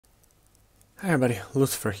Hi everybody,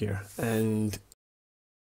 Lucifer here, and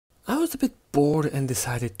I was a bit bored and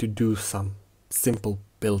decided to do some simple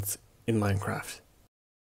builds in Minecraft.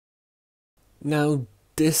 Now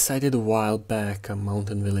this I did a while back, a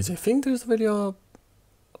mountain village. I think there's a video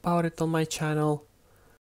about it on my channel.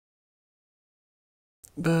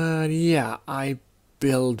 But yeah, I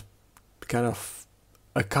built kind of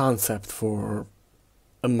a concept for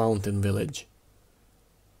a mountain village.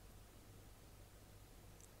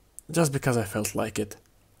 Just because I felt like it.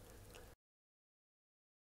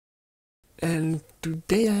 And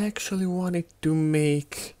today I actually wanted to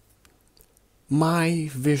make my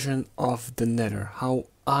vision of the Nether, how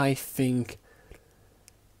I think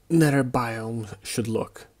Nether biomes should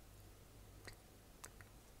look.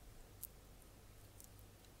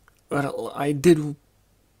 Well, I did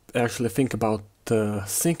actually think about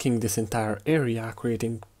sinking this entire area,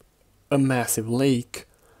 creating a massive lake,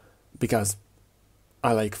 because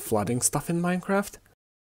I like flooding stuff in Minecraft.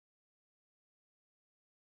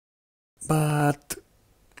 But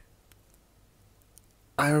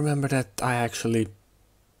I remember that I actually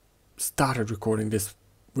started recording this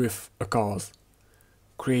with a cause,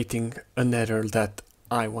 creating a Nether that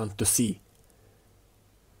I want to see.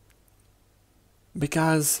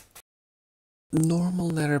 Because normal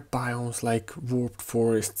Nether biomes like warped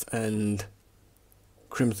forests and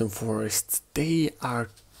crimson forests, they are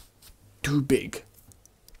too big.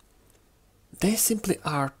 They simply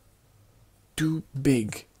are too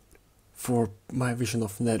big for my vision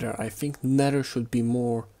of Nether. I think Nether should be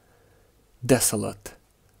more desolate,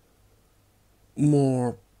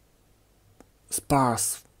 more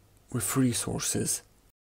sparse with resources.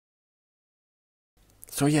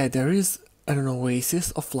 So yeah, there is an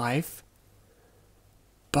oasis of life,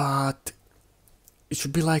 but it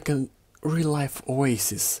should be like a real life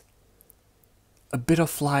oasis. A bit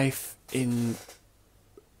of life in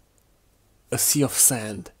a sea of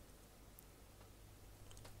sand.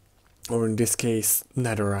 Or in this case,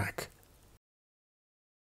 Nether I'd.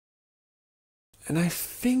 And I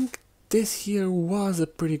think this here was a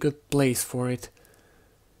pretty good place for it,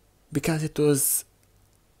 because it was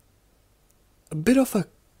a bit of a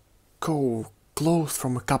cove closed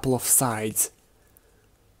from a couple of sides,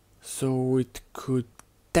 so it could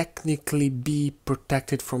technically be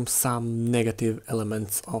protected from some negative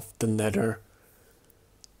elements of the Nether.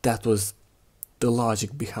 That was the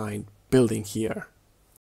logic behind building here.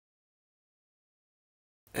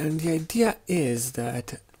 And the idea is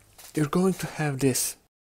that you're going to have this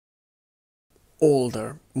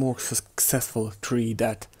older, more successful tree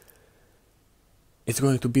that is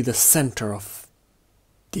going to be the center of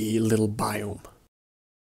the little biome.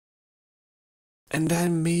 And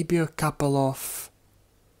then maybe a couple of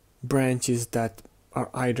branches that are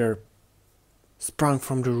either sprung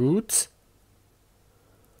from the roots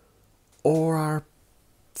or are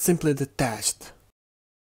simply detached.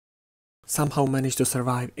 Somehow managed to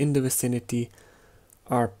survive in the vicinity,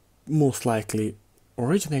 are most likely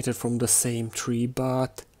originated from the same tree,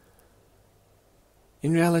 but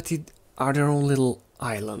in reality are their own little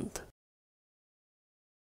island.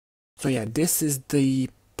 So yeah, this is the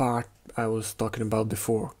part I was talking about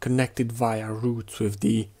before, connected via roots with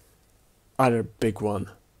the other big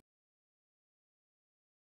one.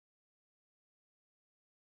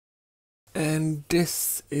 And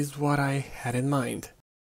this is what I had in mind.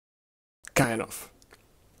 Kind of.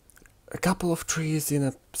 A couple of trees in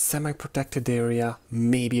a semi-protected area,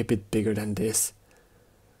 maybe a bit bigger than this.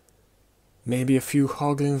 Maybe a few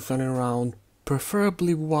hoglins running around,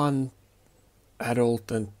 preferably one adult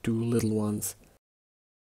and two little ones.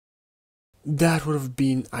 That would have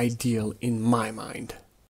been ideal in my mind.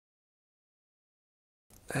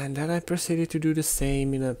 And then I proceeded to do the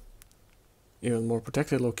same in a even more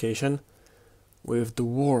protected location with the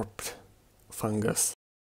warped fungus.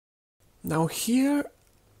 Now here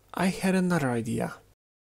I had another idea.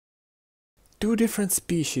 Two different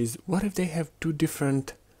species, what if they have two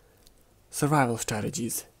different survival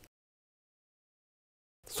strategies?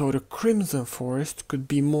 So the crimson forest could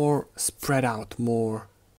be more spread out, more,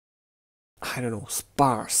 I don't know,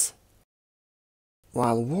 sparse.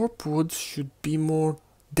 While warp woods should be more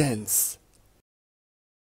dense.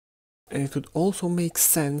 And it would also make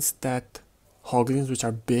sense that hoglins, which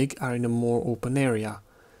are big, are in a more open area.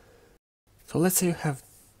 So let's say you have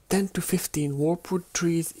 10 to 15 warpwood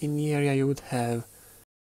trees in the area, you would have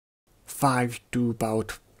 5 to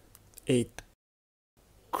about 8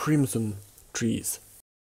 crimson trees.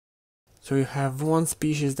 So you have one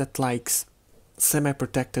species that likes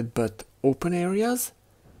semi-protected but open areas,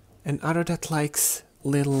 and other that likes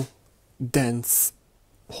little dense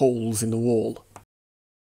holes in the wall.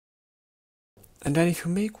 And then if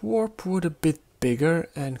you make warp wood a bit bigger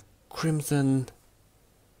and crimson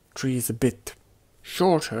trees a bit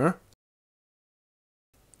shorter,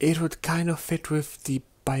 it would kind of fit with the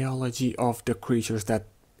biology of the creatures that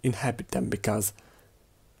inhabit them, because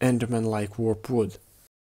Endermen like warp wood.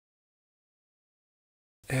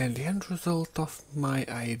 And the end result of my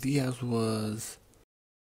ideas was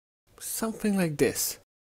something like this.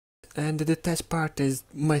 And the detached part is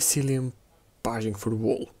mycelium barging through the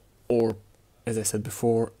wall, or, as I said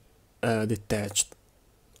before, a detached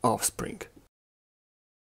offspring.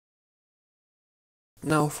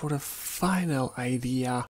 Now for the final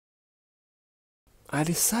idea, I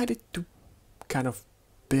decided to kind of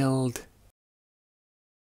build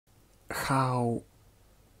how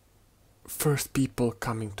first people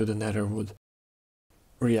coming to the Nether would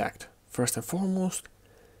react. First and foremost,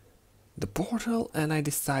 the portal, and I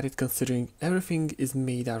decided, considering everything is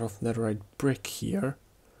made out of Nether I'd brick here,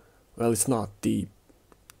 well, it's not, the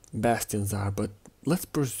bastions are, but let's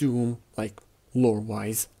presume, like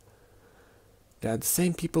lore-wise, that the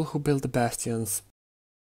same people who built the bastions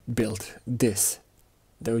built this.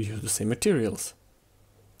 They would use the same materials.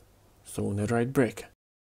 So Nether I'd brick.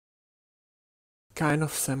 Kind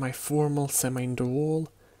of semi-formal, semi-in-the-wall,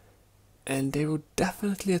 and they would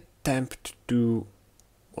definitely attempt to,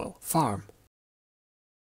 well, farm.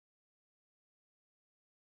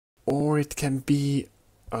 Or it can be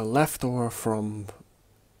a leftover from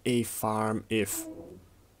a farm if,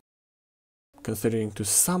 considering to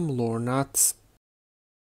some lore nuts,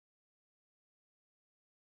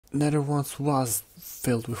 Nether once was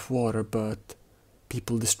filled with water, but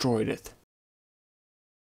people destroyed it.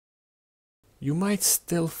 You might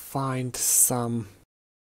still find some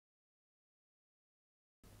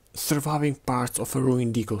surviving parts of a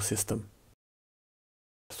ruined ecosystem.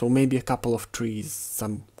 So maybe a couple of trees,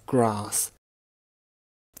 some grass.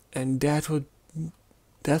 And that's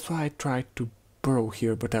why I tried to burrow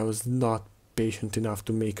here, but I was not patient enough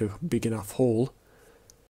to make a big enough hole.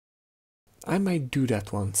 I might do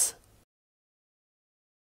that once.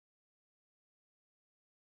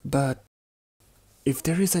 But if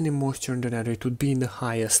there is any moisture in the Nether, it would be in the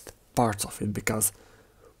highest parts of it, because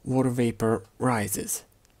water vapor rises.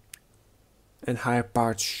 And higher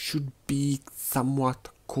parts should be somewhat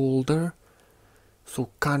colder, so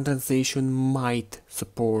condensation might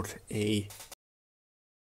support a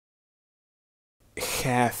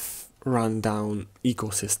half rundown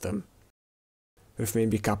ecosystem with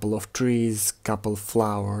maybe a couple of trees, couple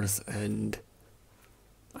flowers, and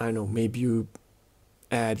I don't know, maybe you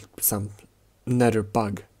add some nether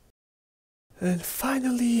bug. And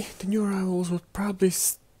finally, the new arrivals would probably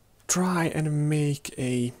try and make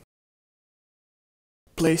a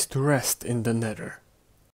place to rest in the Nether,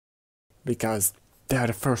 because they are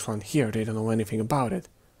the first one here, they don't know anything about it.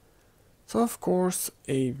 So of course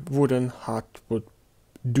a wooden hut would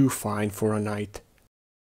do fine for a night.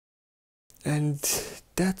 And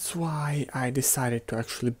that's why I decided to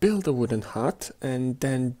actually build a wooden hut and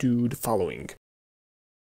then do the following.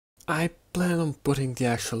 I plan on putting the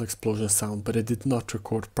actual explosion sound, but I did not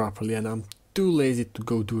record properly and I'm too lazy to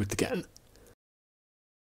go do it again.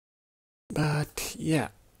 But yeah,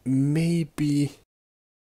 maybe...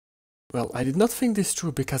 Well, I did not think this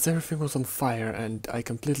through because everything was on fire and I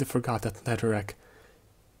completely forgot that Netherrack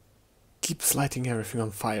keeps lighting everything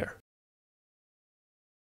on fire.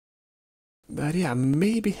 But yeah,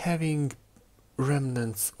 maybe having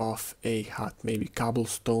remnants of a hut, maybe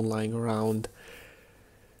cobblestone lying around,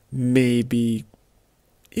 maybe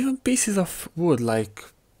even pieces of wood like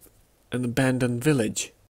an abandoned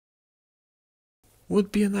village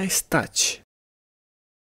would be a nice touch.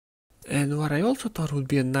 And what I also thought would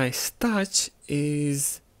be a nice touch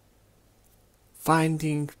is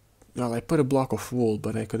finding, well, I put a block of wool,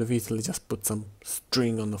 but I could have easily just put some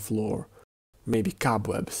string on the floor, maybe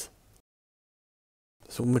cobwebs.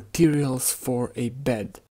 So materials for a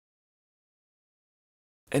bed.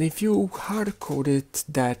 And if you hardcode it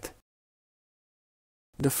that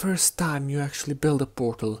the first time you actually build a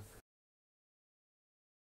portal,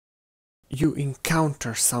 you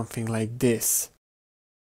encounter something like this,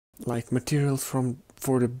 like materials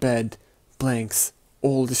for the bed, planks,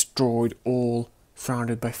 all destroyed, all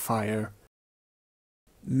surrounded by fire,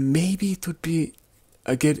 maybe it would be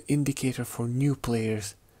a good indicator for new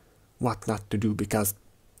players what not to do, because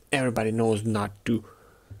everybody knows not to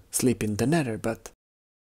sleep in the Nether, but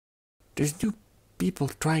there's new people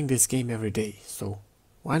trying this game every day, so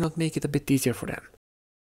why not make it a bit easier for them?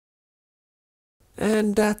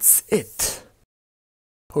 And that's it.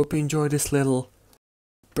 Hope you enjoyed this little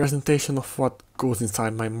presentation of what goes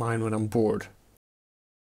inside my mind when I'm bored.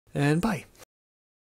 And bye.